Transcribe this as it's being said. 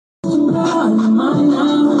Vibe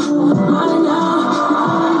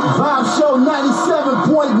Show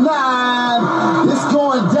 97.9. It's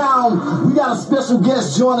going down. We got a special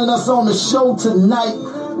guest joining us on the show tonight.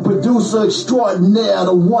 Producer extraordinaire,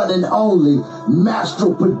 the one and only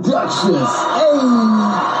Mastro Productions. Hey!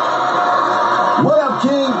 What up,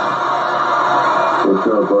 King? What's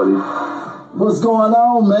up, buddy? What's going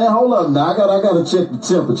on, man? Hold up now. I gotta check the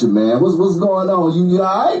temperature, man. What's going on? You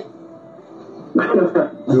alright?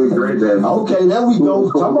 Doing great, man. Okay, there we go.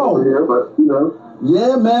 Come on. Here, but, you know.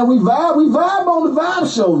 Yeah, man, we vibe on the Vibe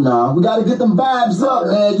Show now. We got to get them vibes up,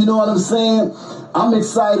 man. You know what I'm saying? I'm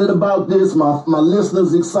excited about this. My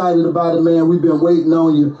listeners excited about it, man. We've been waiting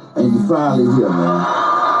on you, and you finally here, man.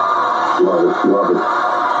 Love it.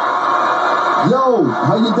 Yo,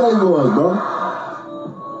 how your day was, bro?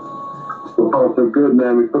 So far, so good,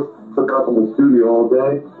 man. We took up in the studio all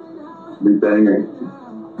day. Be banging.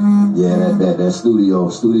 Yeah, that studio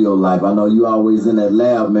life. I know you always in that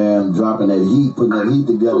lab, man, dropping that heat, putting that heat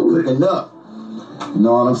together, cooking up. You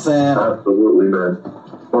know what I'm saying? Absolutely, man.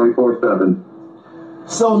 24/7.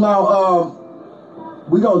 So now,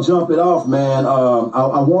 we gonna jump it off, man.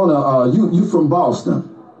 I wanna, you from Boston?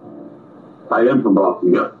 I am from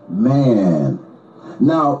Boston, yeah. Man.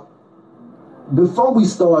 Now, before we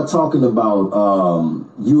start talking about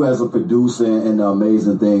you as a producer and the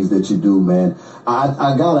amazing things that you do, man,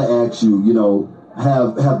 I gotta ask you, you know,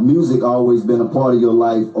 have music always been a part of your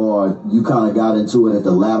life, or you kind of got into it at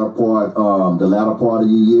the latter part of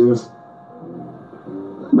your years?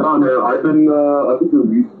 No, man. I've been doing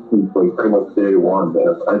music since like pretty much day one,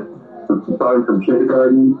 man. I started from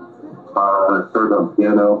kindergarten. I started on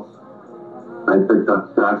piano. I picked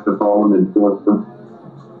up saxophone and flipped.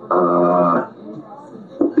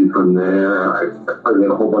 From there, I played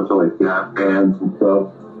in a whole bunch of like jazz bands and stuff.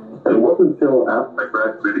 And it wasn't until after I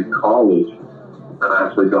graduated college that I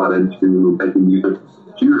actually got into making music for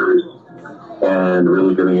computers and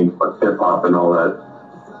really getting into like hip hop and all that.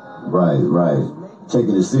 Right.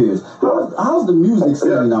 Taking it serious. How's the music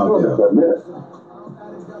scene out there?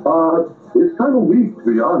 It's kind of weak, to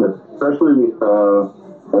be honest, especially with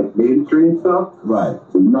like mainstream stuff. Right.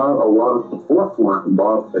 There's not a lot of support for it in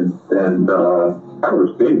Boston, and kind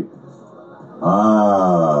of state.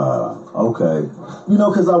 Okay. You know,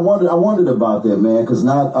 because I wondered about that, man. Because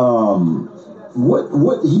not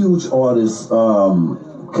what huge artists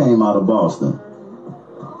came out of Boston?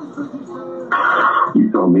 You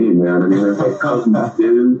tell me, man. I mean, there's like Cousin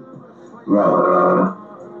Diz. Right.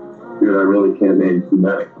 Dude, I really can't name too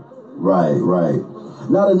many. Right.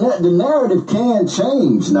 Now, the narrative can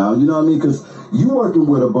change now, you know what I mean? Because you're working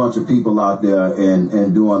with a bunch of people out there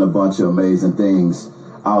and doing a bunch of amazing things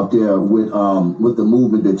out there with the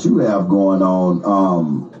movement that you have going on,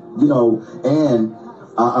 you know, and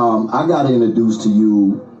I got introduced to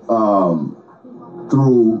you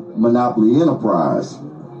through Monopoly Enterprise.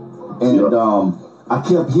 And I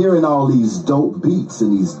kept hearing all these dope beats,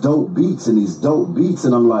 and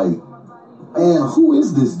I'm like, man, who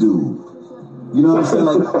is this dude? You know what I'm saying?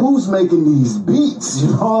 Like, who's making these beats?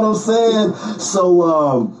 You know what I'm saying?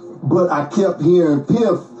 So, but I kept hearing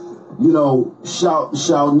Piff, you know,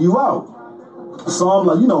 shouting you out. So I'm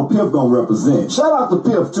like, you know, Piff gonna represent. Shout out to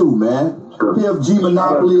Piff too, man. Piff, G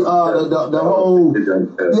Monopoly, the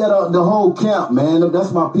whole camp, man.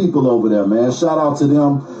 That's my people over there, man. Shout out to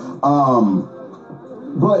them.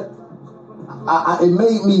 But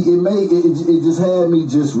it just had me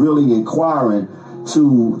just really inquiring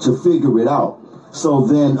to figure it out. So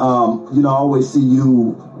then, you know, I always see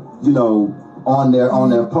you, you know, on their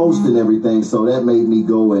post and everything. So that made me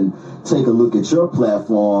go and take a look at your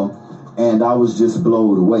platform, and I was just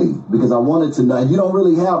blown away because I wanted to know. And you don't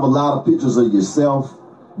really have a lot of pictures of yourself.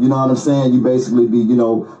 You know what I'm saying? You basically be, you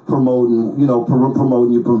know, promoting your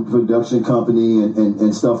production company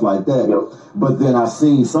and stuff like that. Yep. But then I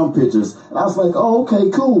seen some pictures, and I was like, oh, okay,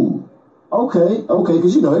 cool. Okay,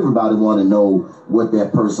 because, you know, everybody want to know what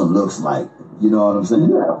that person looks like. You know what I'm saying?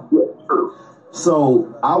 Yeah, true. So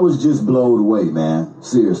I was just blown away, man.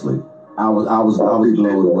 Seriously. I was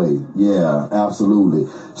blown away. Yeah, absolutely.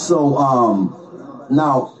 So,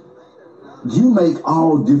 now, you make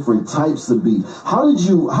all different types of beats. How did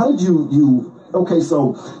you okay,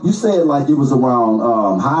 so you said like it was around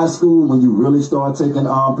high school when you really started taking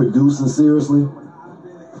producing seriously?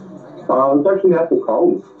 It was actually after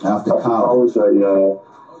college. After college,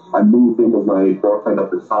 I moved in with my girlfriend at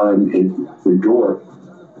the time in New York,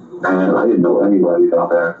 and I didn't know anybody out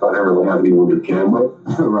there, so I never really had anyone with a camera.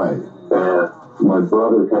 Right. And my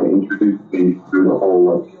brother kind of introduced me through the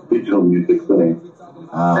whole like digital music thing.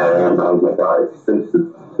 And I was like, all right, this is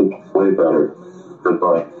way better. Because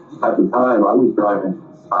like at the time I was driving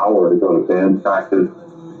hour to go to band practice,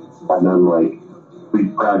 and then like we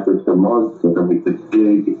practiced a month, and then we could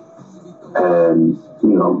gig, and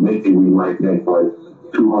maybe we might make like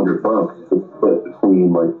 $200 to split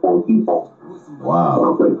between like 4 people. Wow. So I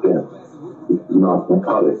was like, yeah, it's not gonna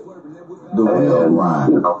cut it. The real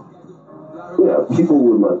grind. Yeah, people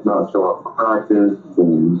would like not show up for practice,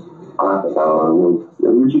 and it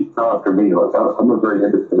was just not for me. Like I'm a very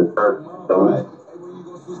independent person,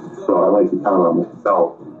 so I like to count on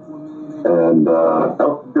myself. And I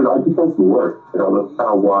just like to work. That's kind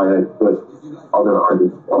of why I put other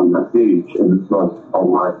artists on my page, and it's not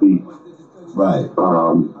on my feet. Right.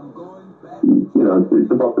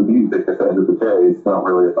 It's about the music at the end of the day. It's not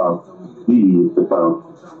really about me. It's about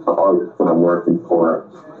the artist that I'm working for.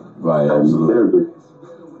 Right, and absolutely.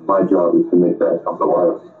 My job is to make that come to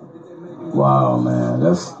life. Wow, man,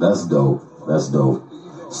 that's dope. That's dope.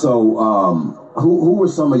 So, who were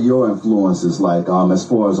some of your influences? Like, as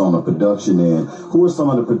far as on the production end, who are some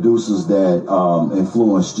of the producers that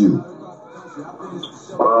influenced you?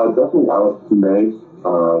 Definitely Alex May.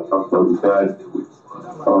 Something like that.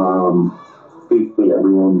 Basically,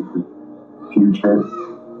 everyone's future.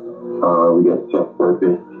 We got Jeff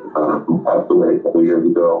Burkett, who passed away a couple years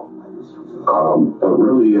ago. But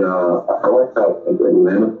really, I like that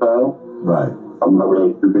Atlanta style. Right. I'm not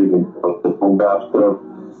really too big into the boom bap stuff.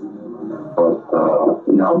 But,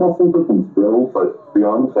 I'm also into some Bill, but to be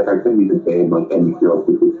honest, like, I couldn't even name, like, any Bill.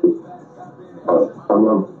 But I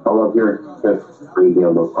love hearing Chris crazy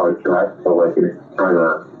on those hard tracks, so, like, it's trying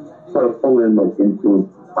to pull in, like,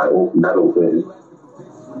 influence my old metal days.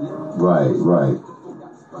 Right.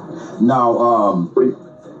 Now,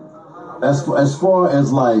 as far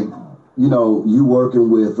as, like, you working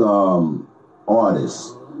with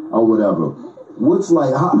artists or whatever, what's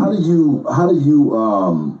like, how do you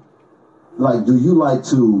like, do you like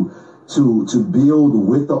to build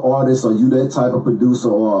with the artist? Are you that type of producer,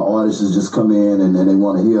 or artists just come in and they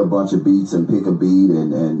want to hear a bunch of beats and pick a beat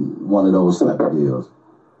and one of those type of deals?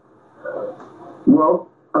 Well,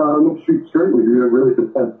 I'm shoot straight with you. It really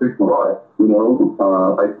depends who you are.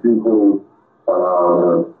 I think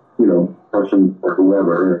person or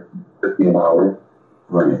whoever, 50 an hour,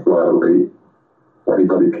 right? Rate.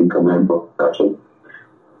 Anybody can come in for session.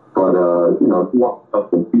 But if you want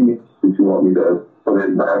some beats, if you want me to put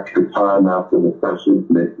in the extra time after the session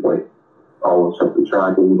to make like I'll check the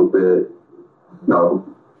track a little bit.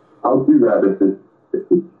 I'll do that if it's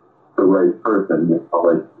the right person.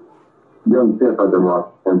 Like Young Tip, I've been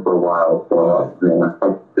watching him for a while, so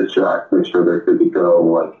I the track, make sure they're good to go.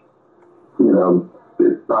 Like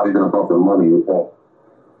it's not even about the money. It's all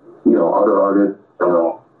other artists. A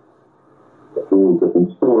little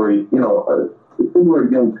different story. Similar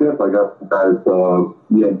to Young Tip, I got some guys,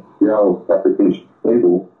 Application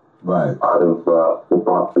Stable, right, out of the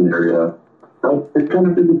Boston area. So it's kind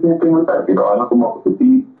of did the same thing with that. I hook them up with the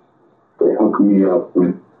beat. They hook me up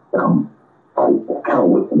with, I kind of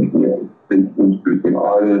listen, they introducing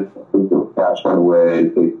artists, they go cash right away,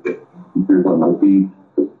 they get features on my beats.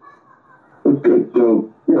 It's good. So,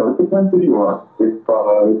 it depends who you are. If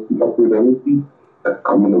you got good energy,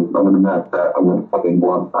 I'm gonna match that. I'm gonna put in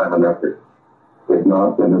more time and effort. If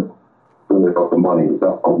not, then it's really about the money. It's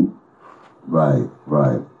not fun. Right.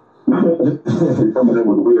 Coming in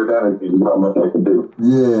with weird energy, there's not much I can do.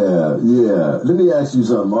 Yeah. Let me ask you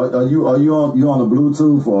something. Are you on the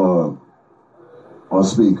Bluetooth or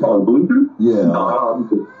speaker? On Bluetooth? Yeah. I'm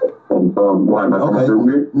just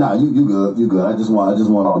okay. Nah, you good. I just wanted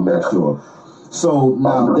to make sure. So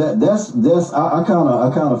now that's I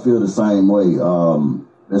kind of feel the same way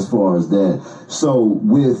as far as that. So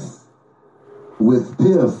with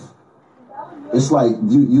Piff, it's like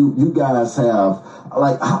you guys have,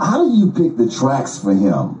 like, how do you pick the tracks for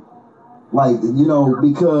him? Like,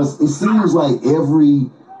 because it seems like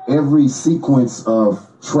every sequence of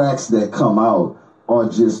tracks that come out are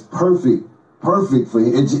just perfect for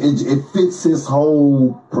him. It fits his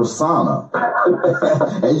whole persona.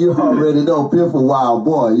 And you already know Piff a wild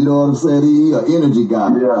boy. You know what I'm saying? He an energy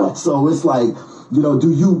guy. Yeah. So it's like, do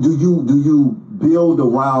you build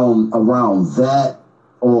around that,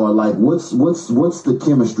 or like what's the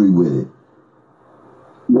chemistry with it?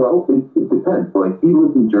 Well, it depends. Like, he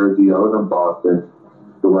lives in Jersey, I live in Boston,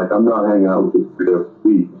 so like I'm not hanging out with him 3 days a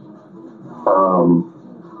week.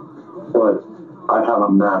 But I have a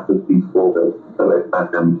massive beat folder that I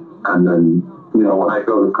sent him, and then when I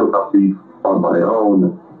go to cook up beats on my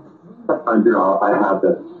own, sometimes I have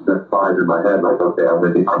that vibe in my head, like, okay, I'm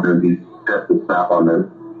gonna be just to snap on this,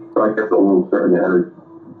 so I get a little certain energy.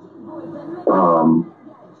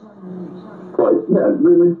 But yeah,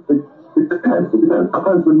 really, it depends.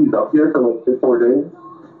 Sometimes when he's up here for like 3-4 days,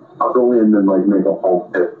 I'll go in and like make a whole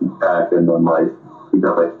 50 pack, and then like we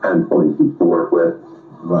got like 10, 20 people to work with.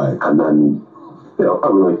 Right. And then,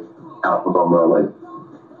 probably like half of them are like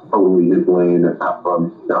totally his lane, and half of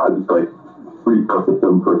them, I just like repurpose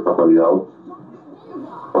them for somebody else.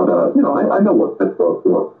 But, I know what fits those.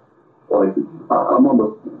 So, like, I'm on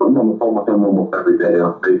the phone with him almost every day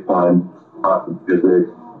on FaceTime, talking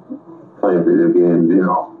music, playing video games,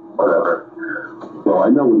 whatever. So I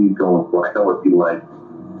know what he's going for. I know what he likes.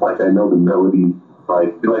 Like, I know the melody.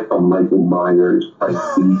 Like, he likes some Michael Myers type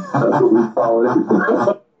beat. That's what we call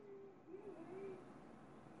it.